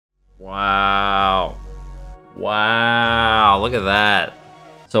Wow. Wow, look at that.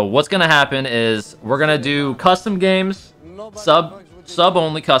 So what's gonna happen is we're gonna do custom games, sub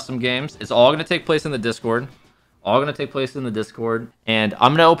only custom games. It's all gonna take place in the Discord. And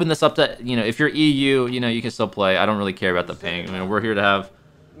I'm gonna open this up to, you know, if you're EU, you know, you can still play. I don't really care about the ping. I mean, we're here to have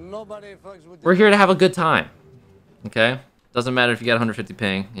a good time. Okay? Doesn't matter if you got 150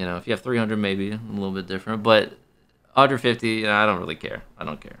 ping, you know, if you have 300 maybe a little bit different, but under 50, you know, I don't really care. I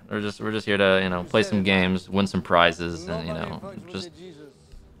don't care. We're just here to, you know, play some games, win some prizes, and, you know, just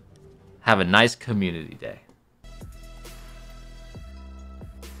have a nice community day.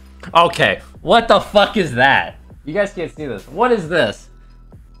 Okay, what the fuck is that? You guys can't see this. What is this?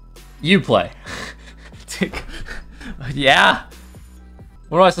 You play. Yeah?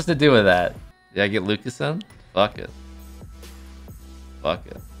 What am I supposed to do with that? Did I get Lucas in? Fuck it. Fuck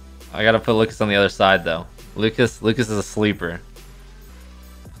it. I gotta put Lucas on the other side though. Lucas is a sleeper.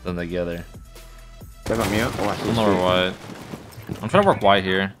 Put them together. I'm lower white. I'm trying to work white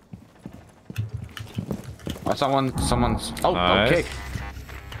here. I saw someone's. Oh, nice. Okay.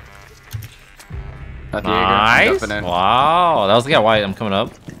 Nice. Wow, that was the guy white. I'm coming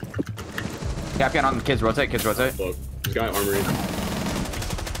up. Capian on the kids. Rotate. Look, this guy armory.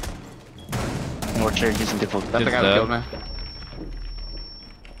 More Cherokees in default. That's the guy that killed me.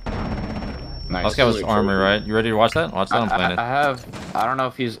 Nice. This guy was armory, right? You ready to watch that? Watch that. I'm playing it. I don't know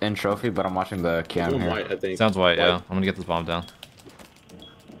if he's in trophy, but I'm watching the cam here. White, I think. Sounds white, yeah. I'm gonna get this bomb down.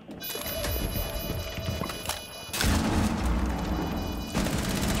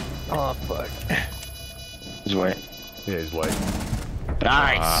 Oh fuck. He's white. Yeah, he's white.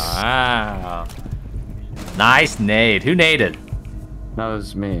 Nice. Wow. Nice nade. Who naded? No, it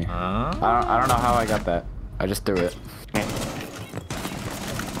was me. I don't know how I got that. I just threw it.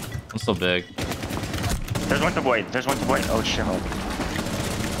 I'm so big. There's one to white. Oh shit.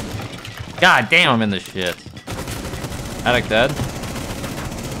 God damn, I'm in this shit. Attic dead.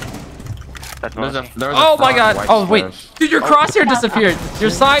 Oh my god. Oh wait. Dude, your crosshair disappeared. Your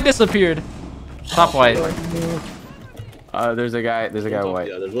sign disappeared. Top white. There's a guy white.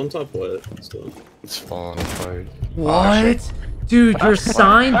 Yeah, there's one top white. Still. It's falling apart. What? Dude, your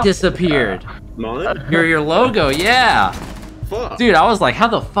sign disappeared. Mine? Your logo, yeah. Fuck. Dude, I was like, how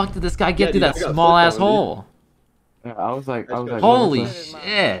the fuck did this guy get through that small ass hole? Yeah, I was like, holy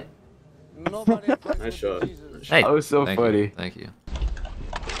shit. Nice shot. Hey, that was so funny. Thank you.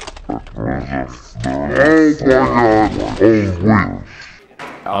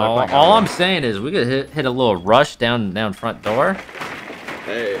 All I'm saying is we could hit a little rush down front door.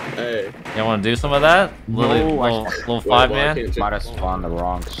 Hey. You want to do some of that? Little 5-man? Might have spawned the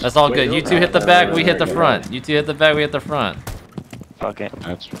wrong. That's all good. You two hit the back, we hit the front. You two hit the back, we hit the front. Fuck it.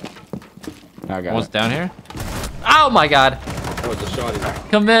 I got What's down here? Oh my god! Oh, it's a shotty.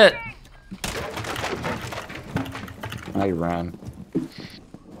 Commit! I ran.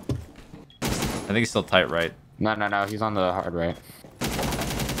 I think he's still tight right. No. He's on the hard right.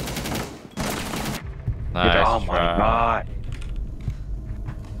 Nice. Oh my god.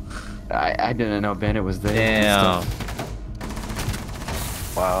 I didn't know Bandit was there. Damn.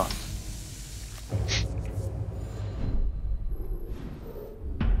 Wow.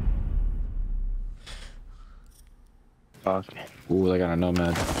 Okay. Ooh, they got a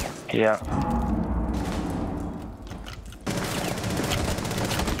nomad. Yeah.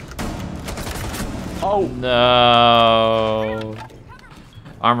 Oh no.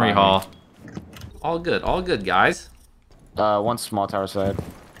 Armory hall. All good, guys. One small tower side.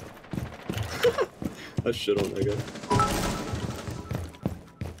 I shit on that guy.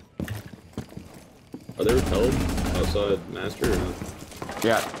 Are they repelled outside master or not?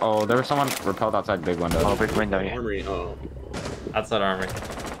 Yeah. Oh, there was someone repelled outside big window. Oh, big window, yeah. Armory, oh. Outside armory.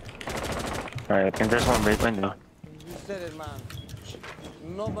 Alright, I think there's one big window. You said it, man.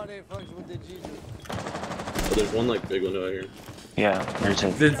 Nobody fucks with the Jesus. Oh, there's one like big window out here. Yeah, there's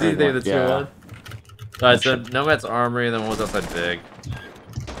a. Didn't see they the two Yeah. one. Alright, so Nomad's armory, and then one was outside big.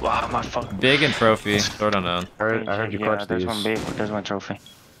 Wow, my fuck. Big and trophy, sort of known. I heard you yeah, clutch there's these. one big, there's one trophy.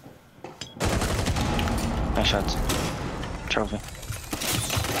 Nice shots. Trophy.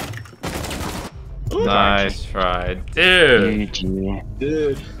 Nice try, dude. GG.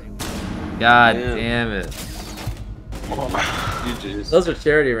 Dude. God Damn. damn it. GG's. Those are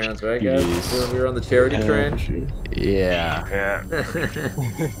charity rounds, right, guys? GGs. We were on the charity train. Yeah. Yeah.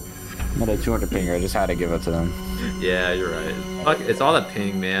 I had a 200 pinger. I just had to give it to them. Yeah, you're right. Fuck, it's all that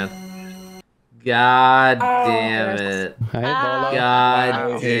ping, man. God damn it.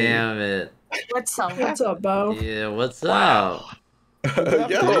 God damn it. What's up? What's up, Bo? Yeah, what's up?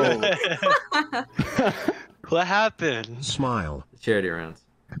 Yo. What happened? Smile. Charity rounds.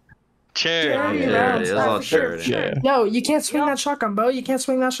 Charity Charity, rounds, it was all for sure. charity. Yo, you can't swing that shotgun, Bo. You can't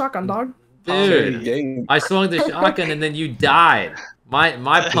swing that shotgun, dog. Dude, I swung the shotgun and then you died. My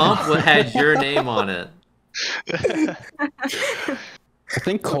pump had your name on it. I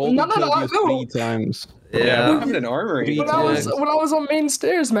think Colby killed you 3 times. Yeah. I'm in an armory. When I was on main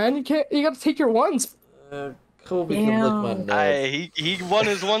stairs, man, you gotta take your ones. Colby can lick my nuts. He won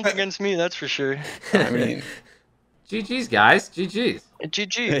his ones against me, that's for sure. I mean, GG's, guys. GG's.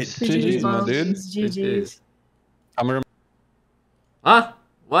 GG's. GG's, my dude. GG's. I'm gonna. Huh?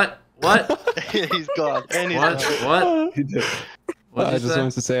 What? He's gone. And he's What? gone. What? I just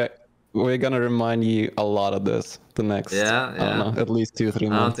wanted to say we're gonna remind you a lot of this the next. Yeah, I don't know, at least 2 or 3 I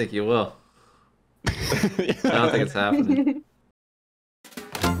don't months. think you will. I don't think it's happening.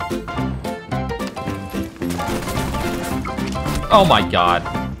 Oh my god.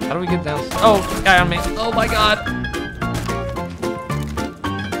 How do we get down? Oh, guy on me. Oh my god.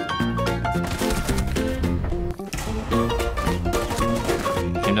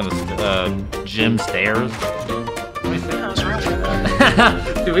 Came down the gym stairs.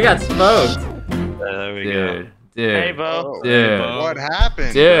 Dude, we got smoked. There we go. Dude. Hey, Bo. Dude. What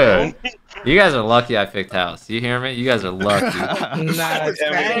happened? Dude. You guys are lucky I picked house. You hear me? You guys are lucky. Nah,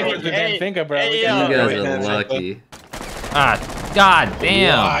 Hey, finger, bro. hey, You yo. guys are lucky. Ah, god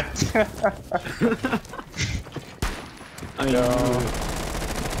damn. I know.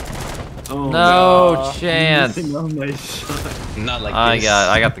 Oh, No chance. on my shot. Not like I this.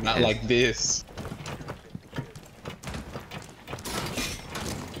 got the Not kill. like this.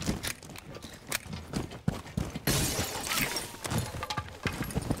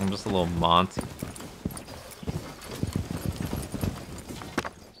 I'm just a little Monty.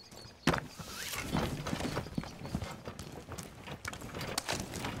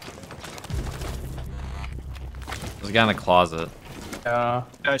 There's a guy in the closet.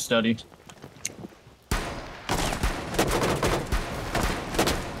 I studied.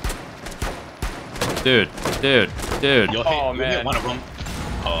 Dude. Oh man. One of them.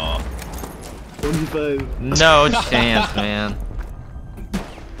 Oh. 25. No chance, man.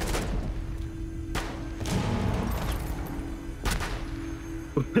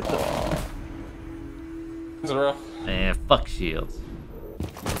 Man, fuck shields.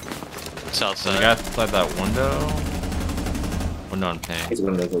 South So the side. guy outside that window. Window on ping. These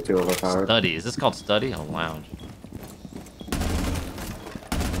windows are too overpowered. Study. Is this called study? Oh, lounge.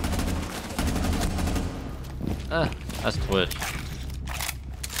 That's Twitch.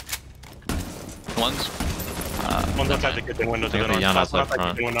 One's. One's outside the kitchen window to I the got the north. Yan Last one outside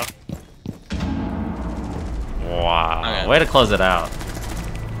front. kitchen window. Wow. Okay. Way to close it out.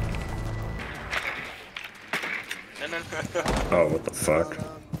 And then Oh, what the fuck?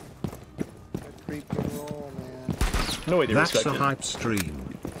 No way they That's respect a it. hype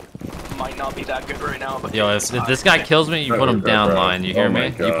stream. might not be that good right now, but Yo, if this guy kills me, you put him down line. You hear me?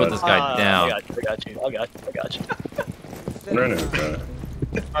 You put this guy down. I got you. I got you. Run it, bro.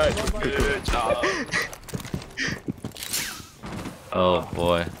 Alright, good job. Oh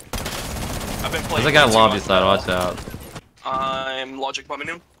boy. I've been There's playing. a guy too lobby much. side. Watch out. I'm Logic bumming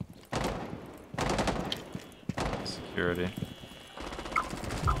him. Security.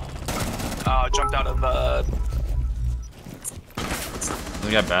 Jumped out of There's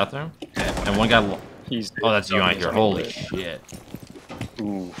a guy bathroom. And one guy. He's Oh, that's you out here. Holy shit.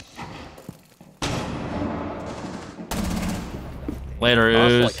 Ooh. Later,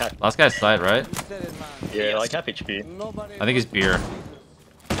 ooze. Last guy's side, right? yeah, like half HP. I think he's beer.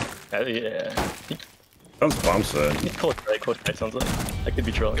 Yeah. Sounds bomb set. He's close right, sounds like. I could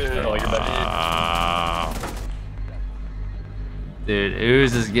be trolling. Oh, you're better. Wow. Dude,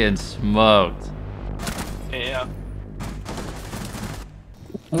 ooze is getting smoked. yeah.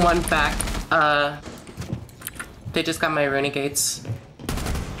 One back. They just got my renegades.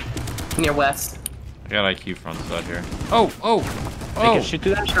 Near west. I got IQ front side here. Oh. They can shoot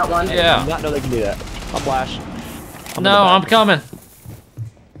through that? Shot one. I Yeah. did not know they can do that. I'll flash. No, I'm coming.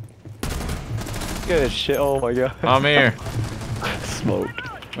 Good shit. Oh my god. I'm here. Smoked.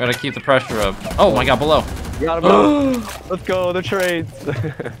 We gotta keep the pressure up. Oh my god, below. You got him out. Let's go, the trades.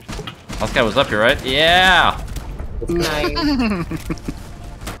 Last guy was up here, right? Yeah. Nice.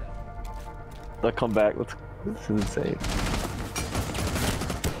 Let's come back. This is insane.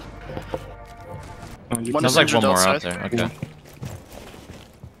 Sounds like one more out there. Okay.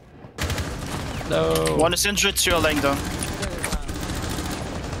 No. One is injured, two are laying down.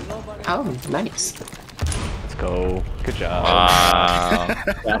 Oh, nice. Let's go. Good job. Wow.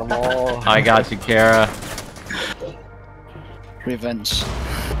 Got them all. I got you, Kara. Revenge.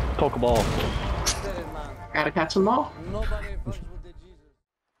 Pokeball. Gotta catch them all.